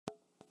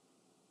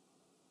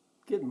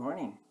Good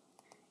morning.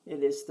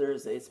 It is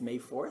Thursday, it's May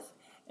 4th,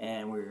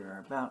 and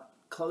we're about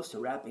close to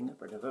wrapping up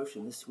our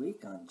devotion this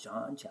week on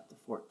John chapter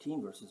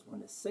 14, verses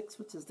 1 to 6,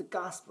 which is the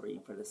gospel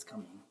reading for this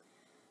coming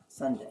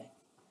Sunday.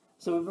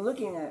 So we've been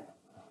looking at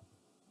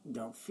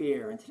don't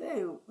fear, and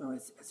today,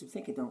 as we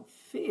think of don't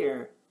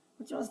fear,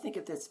 I want you to think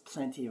that there's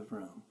plenty of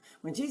room.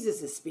 When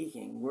Jesus is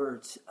speaking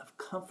words of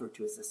comfort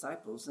to his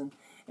disciples and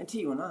to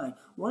you and I,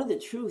 one of the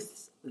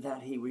truths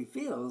that he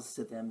reveals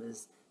to them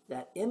is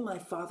that in my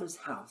Father's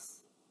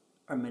house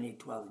are many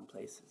dwelling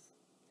places.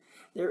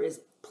 There is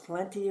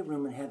plenty of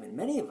room in heaven.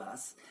 Many of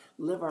us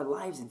live our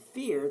lives in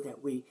fear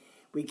that we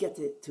get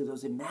to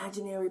those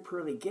imaginary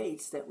pearly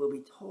gates that will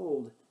be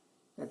told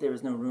that there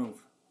is no room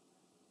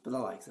for the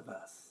likes of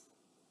us.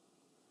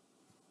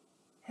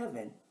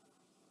 Heaven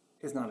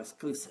is not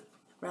exclusive.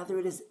 Rather,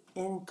 it is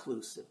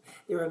inclusive.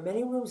 There are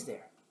many rooms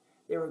there.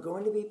 There are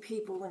going to be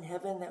people in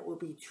heaven that will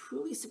be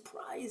truly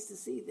surprised to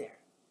see there.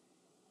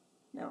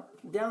 Now,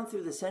 down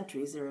through the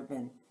centuries, there have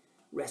been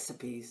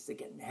recipes to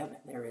get in heaven.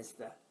 There is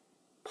the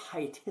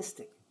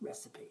pietistic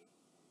recipe.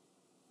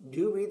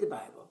 Do read the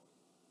Bible,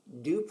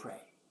 do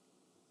pray,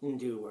 and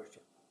do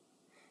worship.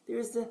 There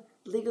is the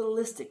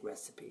legalistic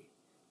recipe.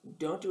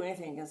 Don't do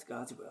anything against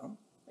God's will.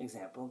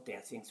 Example,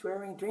 dancing,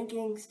 swearing,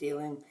 drinking,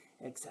 stealing,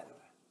 etc.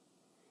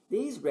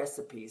 These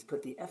recipes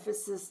put the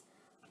emphasis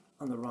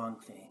on the wrong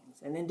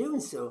things, and in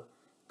doing so,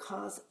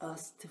 cause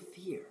us to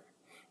fear.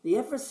 The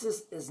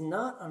emphasis is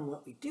not on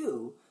what we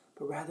do,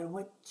 but rather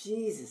what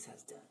Jesus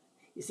has done.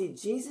 You see,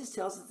 Jesus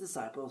tells his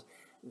disciples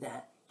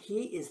that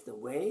he is the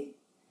way,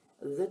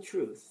 the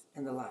truth,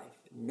 and the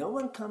life. No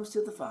one comes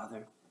to the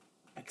Father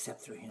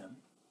except through him.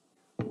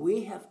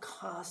 We have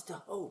cause to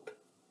hope,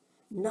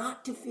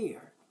 not to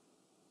fear,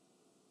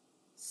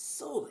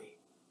 solely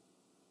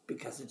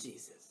because of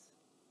Jesus.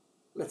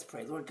 Let's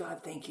pray. Lord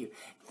God, thank you.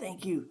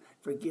 Thank you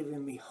for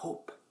giving me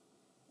hope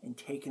and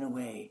taking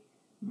away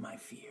my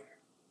fear.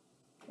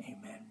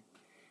 Amen.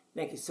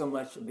 Thank you so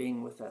much for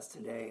being with us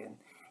today.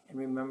 And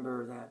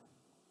remember that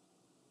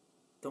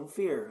don't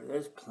fear.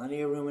 There's plenty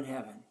of room in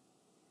heaven.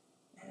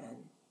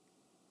 And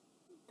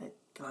that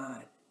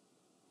God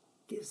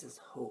gives us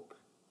hope.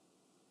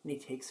 And he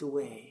takes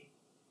away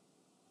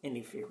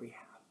any fear we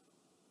have.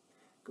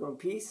 Go in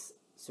peace.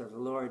 Serve the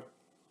Lord.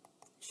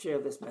 Share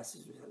this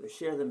message with others.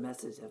 Share the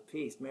message of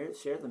peace.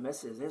 Share the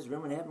message. There's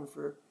room in heaven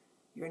for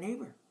your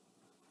neighbor,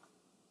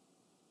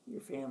 your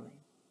family.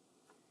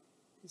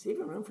 There's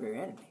even room for your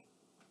enemy.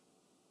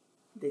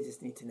 They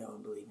just need to know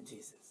and believe in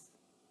Jesus.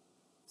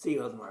 See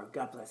you all tomorrow.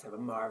 God bless. Have a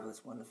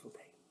marvelous, wonderful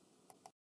day.